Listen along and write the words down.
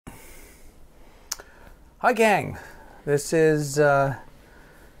Hi, gang. This is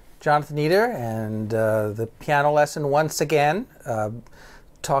Jonathan Eder and the piano lesson once again,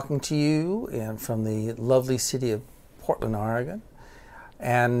 talking to you from the lovely city of Portland, Oregon.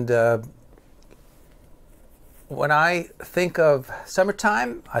 And when I think of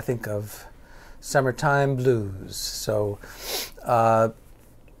summertime, I think of summertime blues. So I've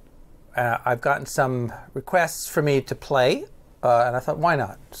gotten some requests for me to play, and I thought, why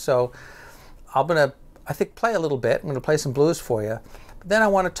not? So I think play a little bit. I'm going to play some blues for you. But then I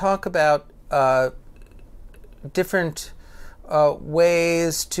want to talk about different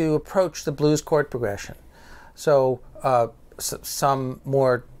ways to approach the blues chord progression. So some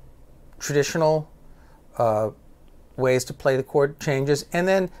more traditional ways to play the chord changes, and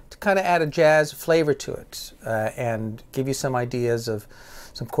then to kind of add a jazz flavor to it and give you some ideas of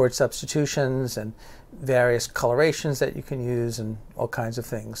some chord substitutions and various colorations that you can use and all kinds of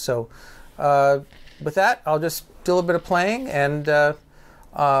things. So with that, I'll just do a little bit of playing, and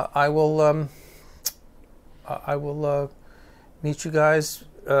I will meet you guys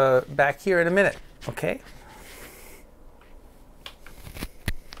back here in a minute. Okay.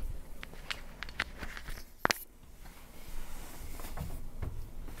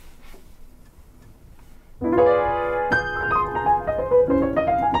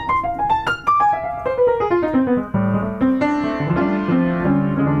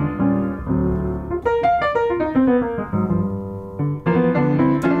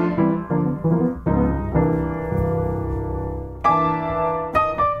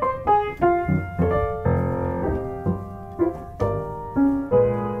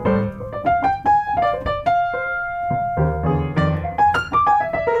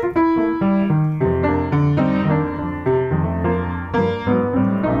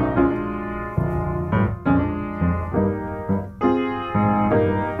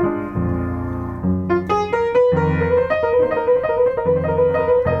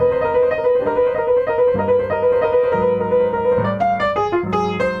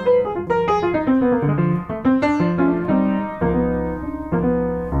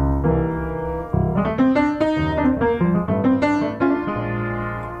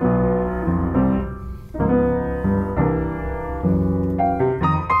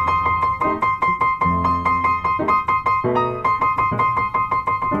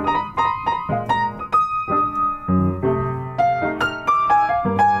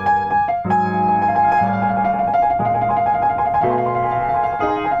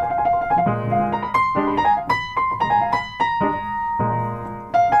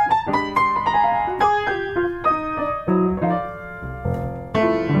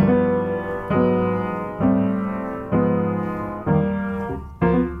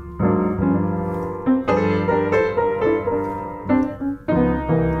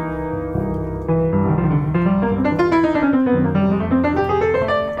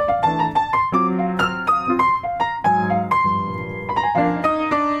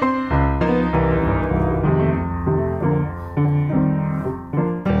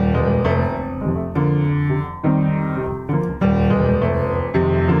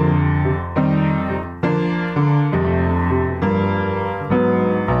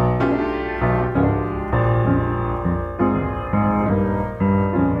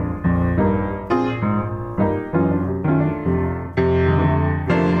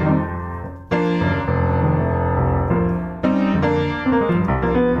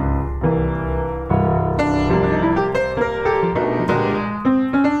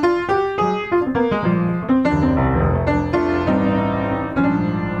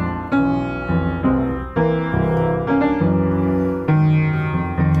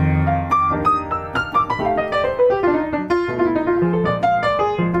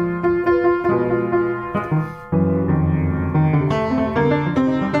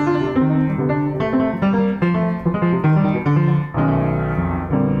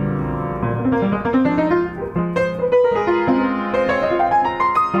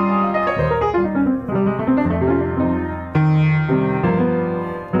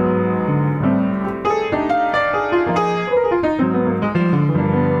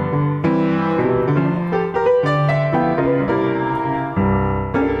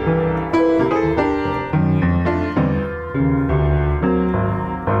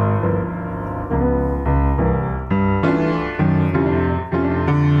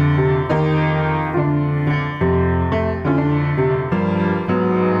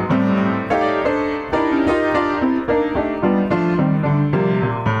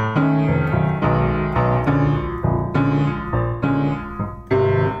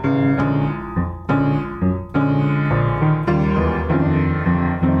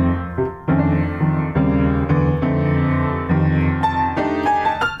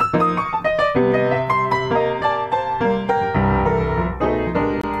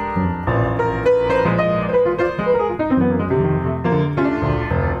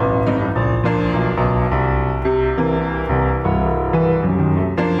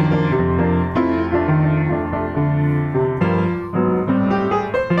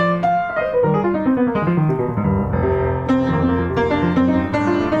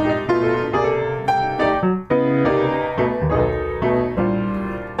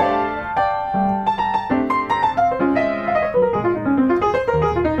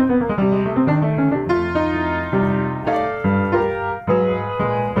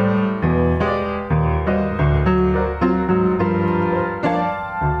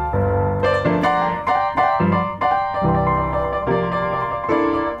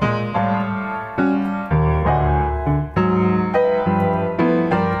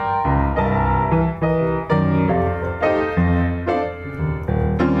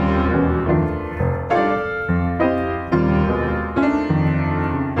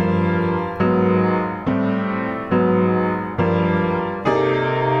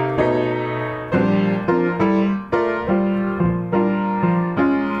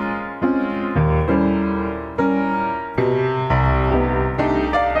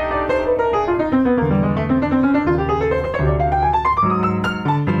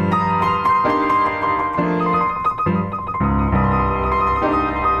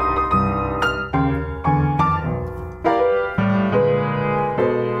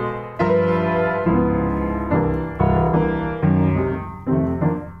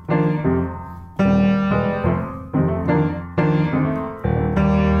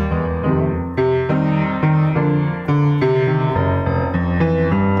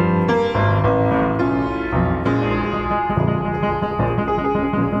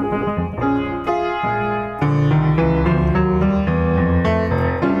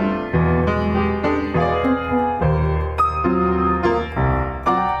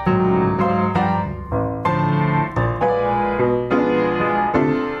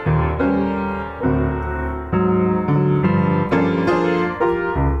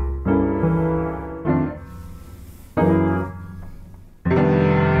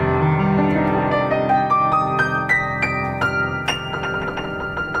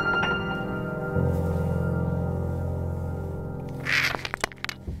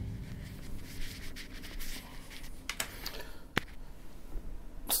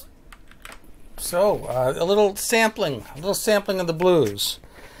 So a little sampling of the blues.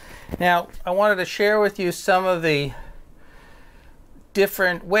 Now, I wanted to share with you some of the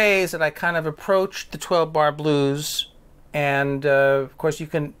different ways that I kind of approached the 12-bar blues, and of course you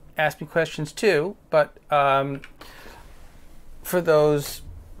can ask me questions too, but for those,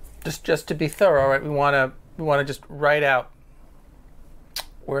 just to be thorough, right, we want to just write out,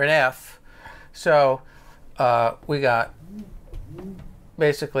 we're in F, so we got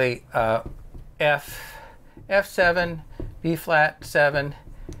basically F7, B flat 7,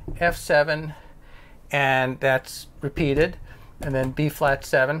 F7, and that's repeated, and then B flat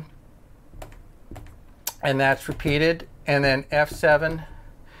 7, and that's repeated, and then F7,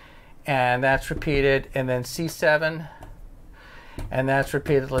 and that's repeated, and then C7, and that's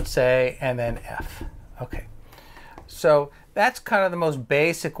repeated, let's say, and then F. Okay, so that's kind of the most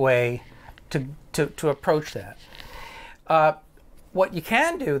basic way to approach that. What you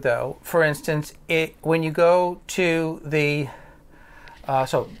can do, though, for instance, when you go to the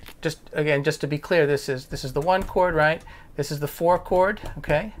so just to be clear, this is the 1 chord, right? This is the 4 chord,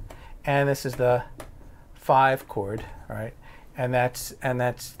 okay, and this is the 5 chord, right? And that's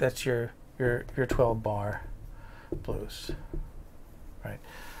your 12-bar blues, right?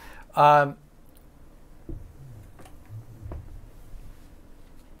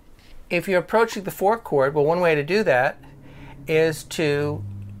 If you're approaching the 4 chord, well, one way to do that is to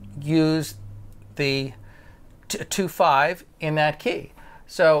use the 2-5 in that key.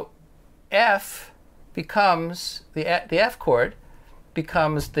 So F becomes the F chord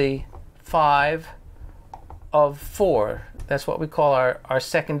becomes the 5 of 4. That's what we call our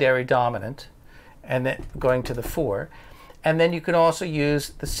secondary dominant, and then going to the 4. And then you can also use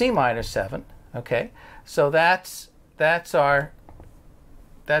the C minor 7. Okay, so that's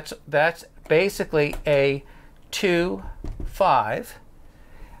basically a 2-5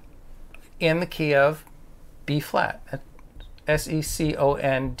 in the key of B flat. S-E-C-O-N-D-A-R-Y.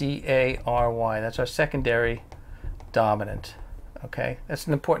 That's our secondary dominant. Okay, that's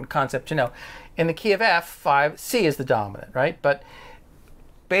an important concept to know. In the key of F, 5, C is the dominant, right? But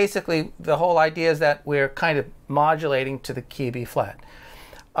basically, the whole idea is that we're kind of modulating to the key B flat.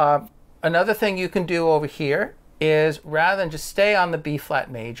 Another thing you can do over here is, rather than just stay on the B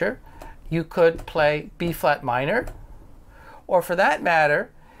flat major, you could play B flat minor, or for that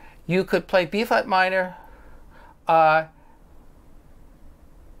matter, you could play B flat minor,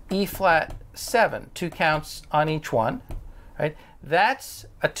 E flat 7, 2 counts on each one, right? That's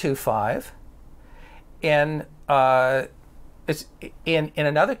a 2-5. It's in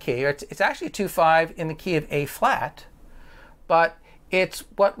another key. It's actually a 2-5 in the key of A flat, but it's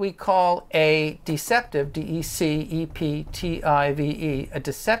what we call a deceptive, D-E-C-E-P-T-I-V-E, a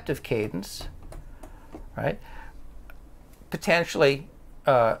deceptive cadence, right? Potentially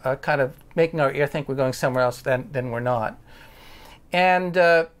kind of making our ear think we're going somewhere else than we're not. And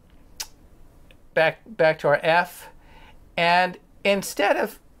back to our F, and instead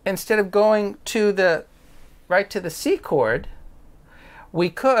of going to the right to the C chord, we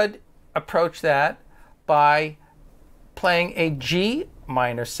could approach that by playing a G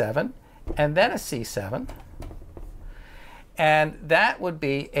minor 7 and then a C7, and that would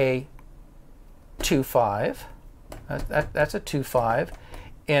be a 2-5. That's a 2-5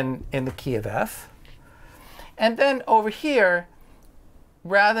 in the key of F. And then over here,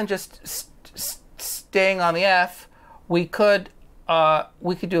 rather than just staying on the F, we could do a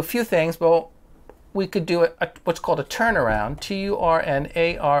few things. Well, we could do what's called a turnaround, T-U-R-N-A-R-O-U-N-D,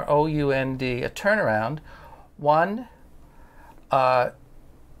 a turnaround. 1,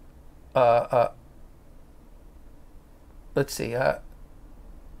 let's see, I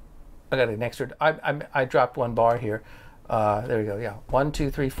got an extra, I dropped 1 bar here. There we go, yeah. 1, 2,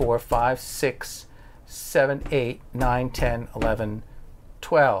 3, 4, 5, 6, 7, 8, 9, 10, 11,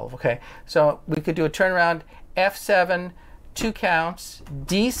 12. Okay, so we could do a turnaround, F7, 2 counts,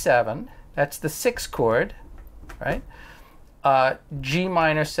 D7, that's the 6 chord, right? G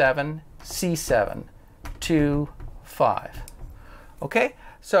minor 7, C7, 2, 5. Okay,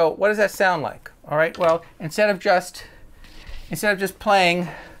 so what does that sound like? All right, well, instead of just playing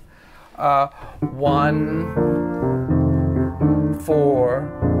 1,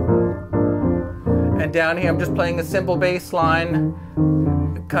 4, and down here I'm just playing a simple bass line,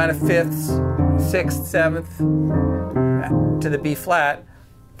 kind of 5th, 6th, 7th to the B flat.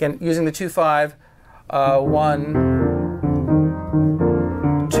 Again, using the 2-5,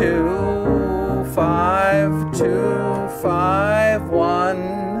 1, 2, 5, 2, 5, 1,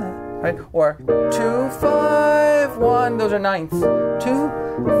 right? Or 2, 5, 1. Those are ninths. 2.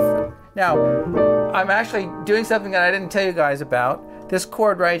 Now, I'm actually doing something that I didn't tell you guys about. This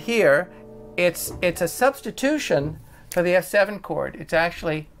chord right here it's a substitution for the F7 chord. It's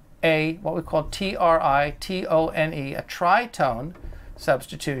actually what we call tritone, a tritone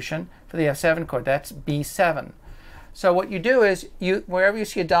substitution for the F7 chord. That's B7. So what you do is, wherever you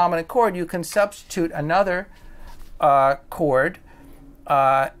see a dominant chord, you can substitute another chord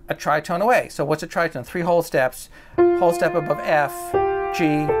a tritone away. So what's a tritone? 3 whole steps. Whole step above F,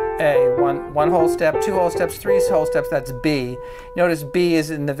 G, A. One whole step, 2 whole steps, 3 whole steps. That's B. Notice B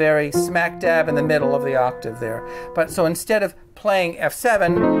is in the very smack dab in the middle of the octave there. But so instead of playing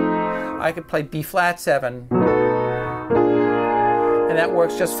F7, I could play B flat 7, and that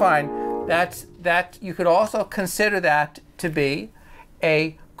works just fine. You could also consider that to be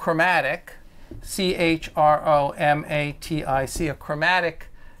a chromatic, C-H-R-O-M-A-T-I-C, a chromatic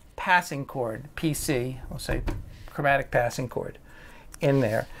passing chord, PC, we'll say chromatic passing chord in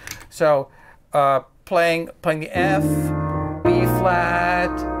there. So playing the F, B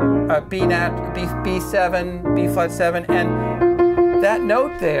flat, B7, B flat 7, and that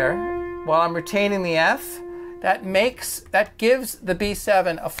note there, while I'm retaining the F, that gives the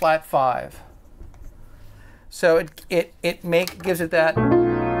B7 a flat 5. So it gives it that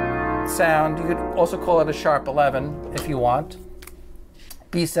sound. You could also call it a sharp 11 if you want.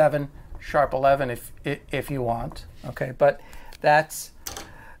 B7 sharp 11 if you want. Okay, but that's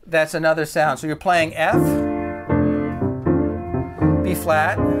another sound. So you're playing F, B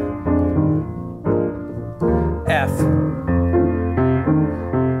flat, F.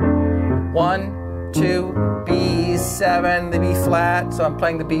 1, 2, B7, the B flat. So I'm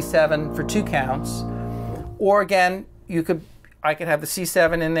playing the B7 for 2 counts. Or again, I could have the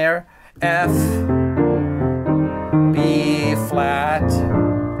C7 in there. F, B flat,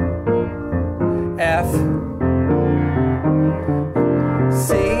 F,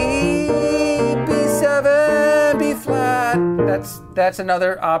 C, B7, B flat. That's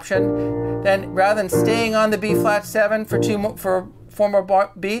another option. Then rather than staying on the B flat 7 for 4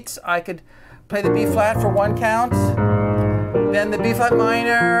 more beats, I could play the B flat for 1 count. Then the B flat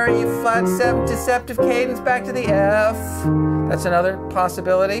minor, E flat 7 deceptive cadence back to the F. That's another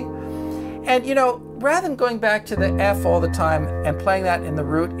possibility. And rather than going back to the F all the time and playing that in the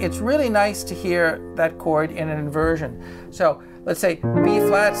root, it's really nice to hear that chord in an inversion. So let's say B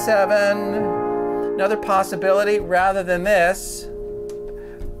flat 7. Another possibility, rather than this,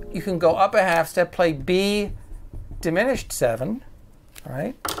 you can go up a half step, play B diminished 7, all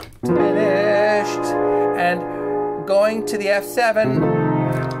right? Diminished, and going to the F7,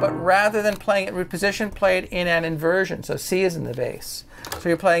 but rather than playing it root position, play it in an inversion. So C is in the bass. So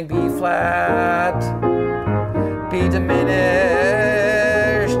you're playing B flat, B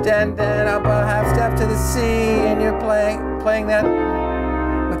diminished, and then up a half step to the C, and you're playing that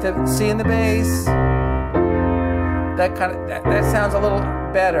with the C in the bass. That sounds a little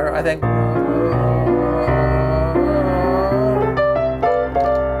better, I think.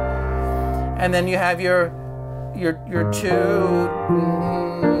 And then you have your 2,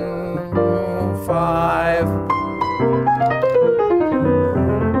 5,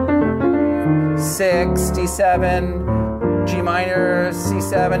 6, D7, G minor,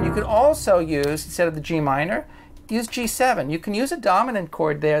 C7. You could also use, instead of the G minor, use G7. You can use a dominant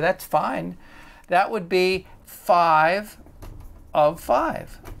chord there, that's fine. That would be 5 of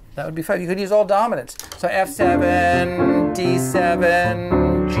 5. That would be 5. You could use all dominants. So F7, D7,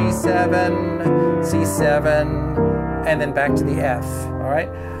 G7, C7, and then back to the F, all right?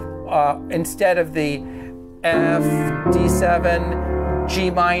 Instead of the F, D7, G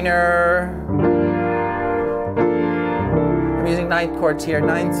minor, I'm using 9th chords here,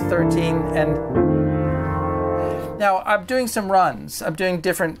 9th, 13, and now I'm doing some runs. I'm doing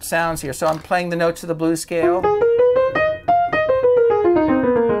different sounds here. So I'm playing the notes of the blues scale. All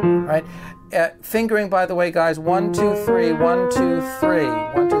right. Fingering, by the way, guys, 1, 2, 3, 1, 2, 3,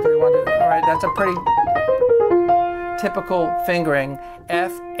 1, 2, 3, 1, 2. All right, that's a pretty typical fingering.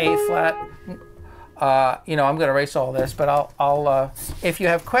 F, A flat. I'm going to erase all this, but I'll if you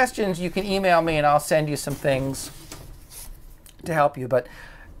have questions, you can email me and I'll send you some things to help you. But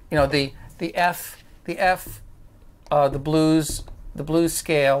the F, the blues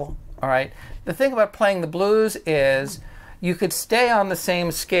scale. All right. The thing about playing the blues is you could stay on the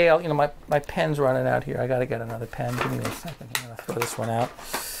same scale. My pen's running out here. I got to get another pen. Give me a second. I'm going to throw this one out.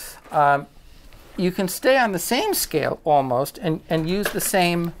 You can stay on the same scale almost and use the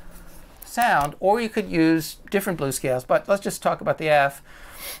same sound, or you could use different blues scales. But let's just talk about the F.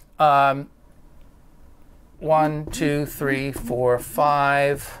 1, 2, 3, 4,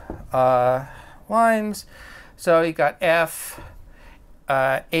 5 lines. So you got F,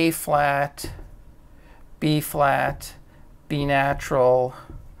 A flat, B flat, B natural,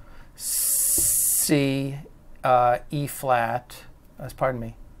 C C, E flat. Pardon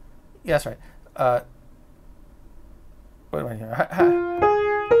me. Yes, right. What am I here?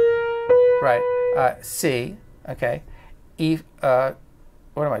 Right. C. Okay. E. What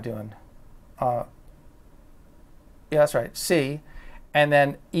am I doing? Yeah, that's right. C, and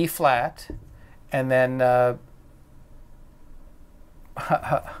then E flat, and then oh,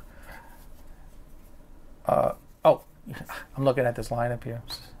 I'm looking at this line up here.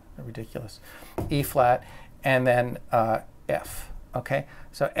 It's ridiculous. E flat, and then F. Okay,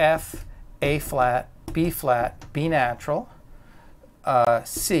 so F, A flat, B natural,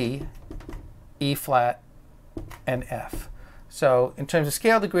 C, E flat, and F. So in terms of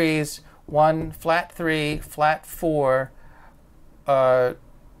scale degrees, 1, flat 3, flat 4,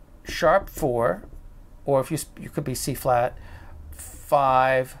 sharp 4, or if you could be C flat,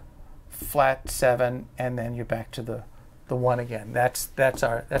 5, flat 7, and then you're back to the 1 again. That's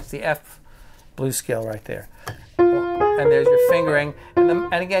the F blues scale right there. And there's your fingering.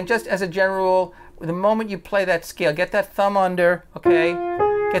 And again, just as a general rule, the moment you play that scale, get that thumb under, okay?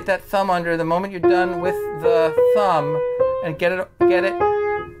 Get that thumb under. The moment you're done with the thumb, and get it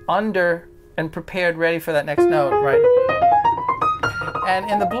under and prepared, ready for that next note, right? And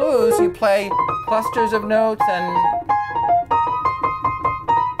in the blues, you play clusters of notes and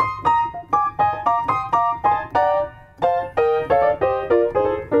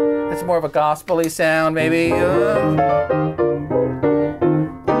it's more of a gospel-y sound, maybe.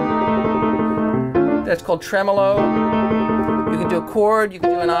 That's called tremolo. You can do a chord, you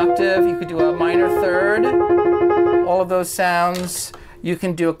can do an octave, you could do a minor third. All of those sounds. You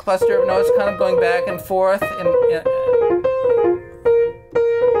can do a cluster of notes kind of going back and forth,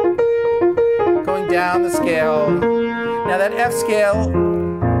 going down the scale. Now that F scale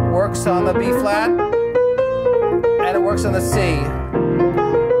works on the B flat and it works on the C.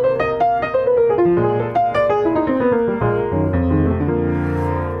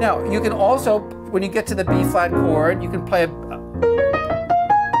 Now you can also, when you get to the B flat chord, you can play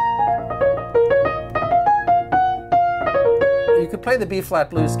play the B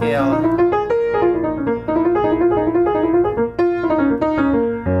flat blues scale.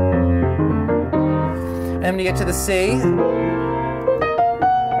 And when you get to the C,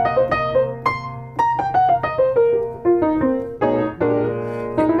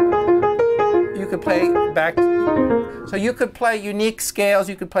 you could play back. So you could play unique scales.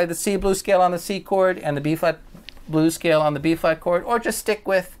 You could play the C blues scale on the C chord and the B flat blues scale on the B flat chord, or just stick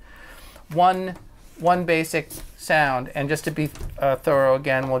with one basic sound. And just to be thorough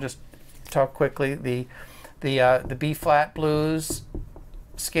again, we'll just talk quickly. The B flat blues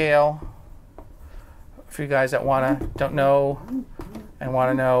scale, for you guys that don't know and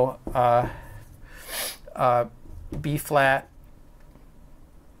want to know, B flat,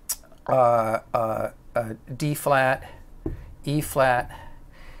 D flat, E flat,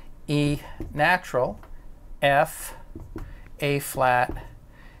 E natural, F, A flat,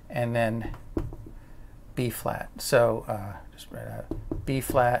 and then B flat. So just write out B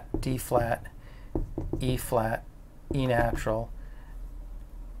flat, D flat, E flat, E natural.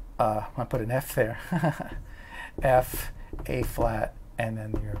 I'm gonna put an F there. F, A flat, and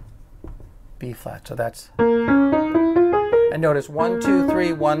then your B flat. So that's. And notice 1, 2,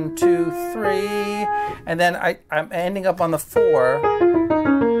 3, 1, 2, 3, and then I'm ending up on the 4.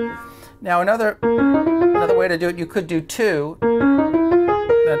 Now another way to do it, you could do 2.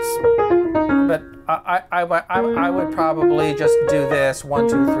 But I would probably just do this 1,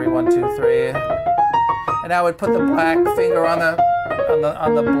 2, 3, 1, 2, 3, and I would put the black finger on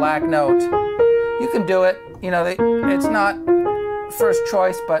the black note. You can do it. You know, it's not first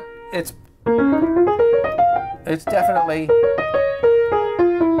choice, but it's definitely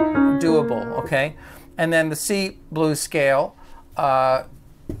doable. Okay, and then the C blues scale, a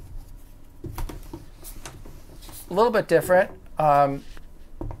little bit different.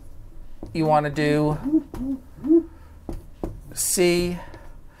 You want to do C,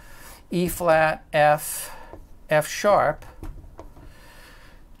 E flat, F, F sharp,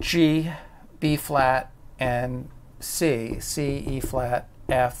 G, B flat, and C. C, E flat,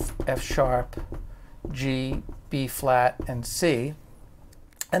 F, F sharp, G, B flat, and C.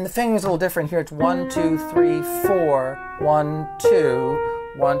 And the fingering is a little different here. It's 1, 2, 3, 4, 1,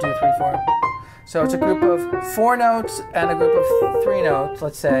 2, 1, 2, 3, 4. So it's a group of 4 notes and a group of 3 notes,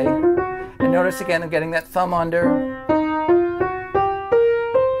 let's say. And notice again, I'm getting that thumb under,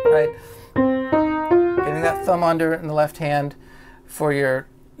 right? Getting that thumb under in the left hand for your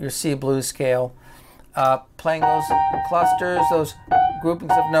C blues scale. Playing those clusters, those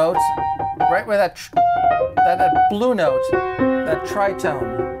groupings of notes, right where that blue note, that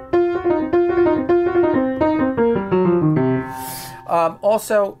tritone.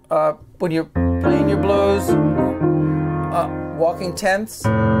 Also, when you're playing your blues, walking tenths.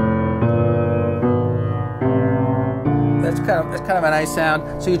 That's kind of a nice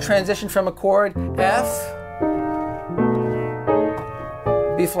sound. So you transition from a chord F,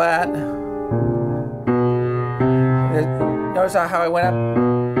 B flat. Notice how I went up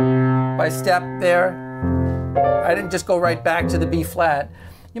by step there. I didn't just go right back to the B flat.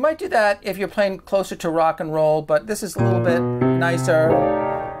 You might do that if you're playing closer to rock and roll, but this is a little bit nicer.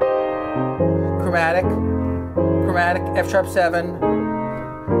 Chromatic, F sharp 7,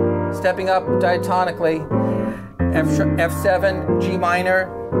 stepping up diatonically, F7, G minor,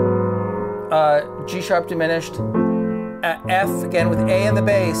 G sharp diminished, F again with A in the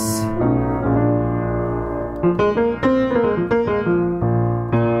bass.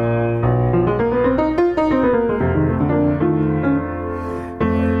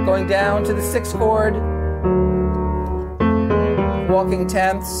 Going down to the 6th chord, walking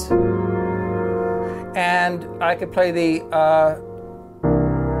tenths, and I could play the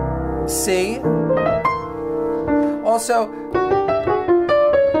C. Also,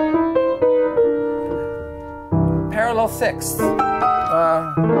 parallel sixths.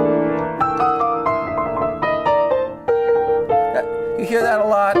 You hear that a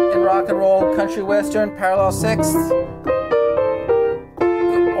lot in rock and roll, country western, parallel sixths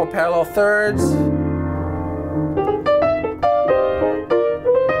or parallel thirds.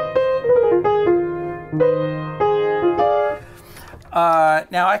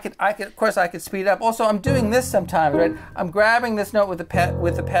 Now of course I could speed up. Also, I'm doing this sometimes, right? I'm grabbing this note with the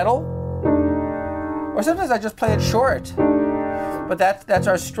pedal, or sometimes I just play it short. But that's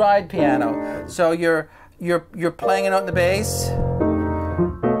our stride piano. So you're playing a note in the bass.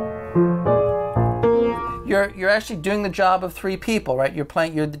 You're actually doing the job of 3 people, right? You're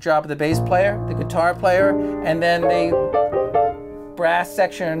the job of the bass player, the guitar player, and then the brass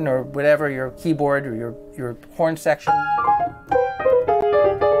section or whatever, your keyboard or your horn section.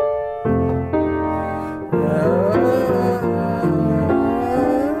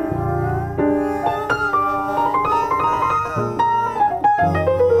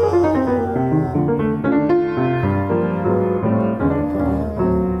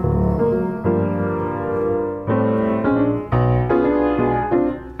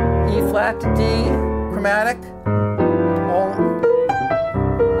 Flat to D, chromatic.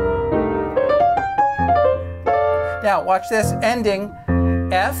 Now watch this, ending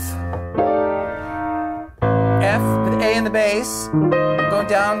F, with A in the bass, going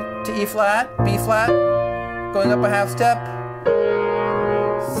down to E flat, B flat, going up a half step,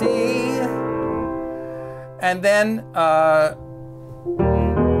 C, and then,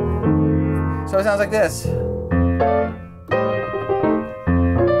 so it sounds like this.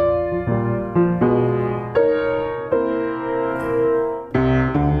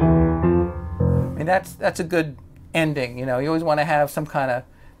 That's a good ending. You know, you always want to have some kind of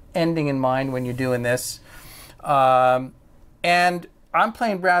ending in mind when you're doing this. And I'm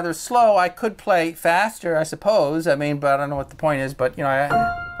playing rather slow. I could play faster, I suppose. I mean, but I don't know what the point is. But you know,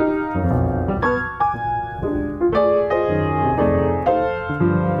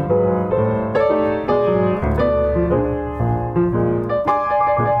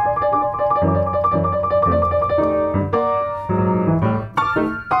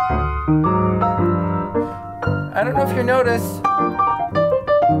 I don't know if you notice,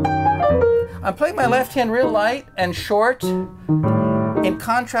 I'm playing my left hand real light and short. In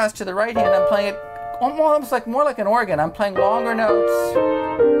contrast to the right hand, I'm playing it almost like more like an organ. I'm playing longer notes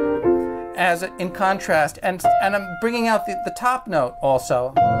in contrast, and I'm bringing out the top note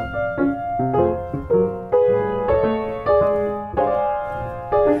also.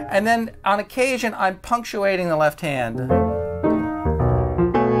 And then on occasion, I'm punctuating the left hand.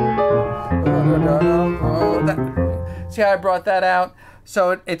 See how I brought that out?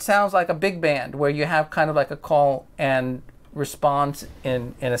 So it sounds like a big band where you have kind of like a call and response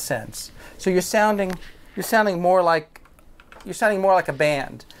in a sense. So you're sounding more like a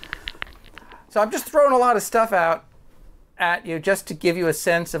band. So I'm just throwing a lot of stuff out at you just to give you a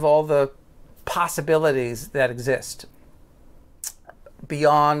sense of all the possibilities that exist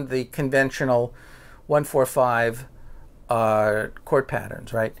beyond the conventional 1-4-5 chord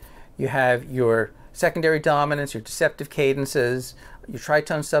patterns, right? You have your secondary dominants, your deceptive cadences, your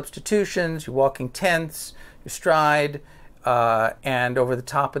tritone substitutions, your walking tenths, your stride, and over the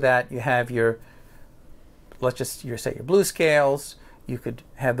top of that you have your, say your blues scales. You could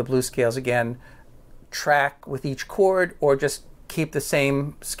have the blues scales again track with each chord, or just keep the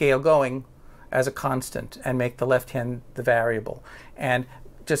same scale going as a constant and make the left hand the variable. And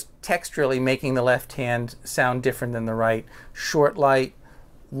just texturally making the left hand sound different than the right. Short, light,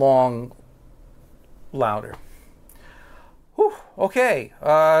 long, louder. Whew, okay,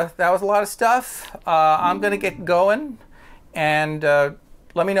 that was a lot of stuff. I'm going to get going, and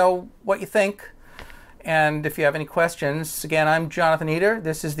let me know what you think. And if you have any questions, again, I'm Jonathan Eder.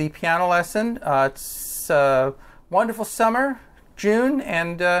 This is the piano lesson. It's a wonderful summer, June,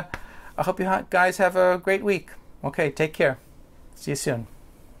 and I hope you guys have a great week. Okay, take care. See you soon.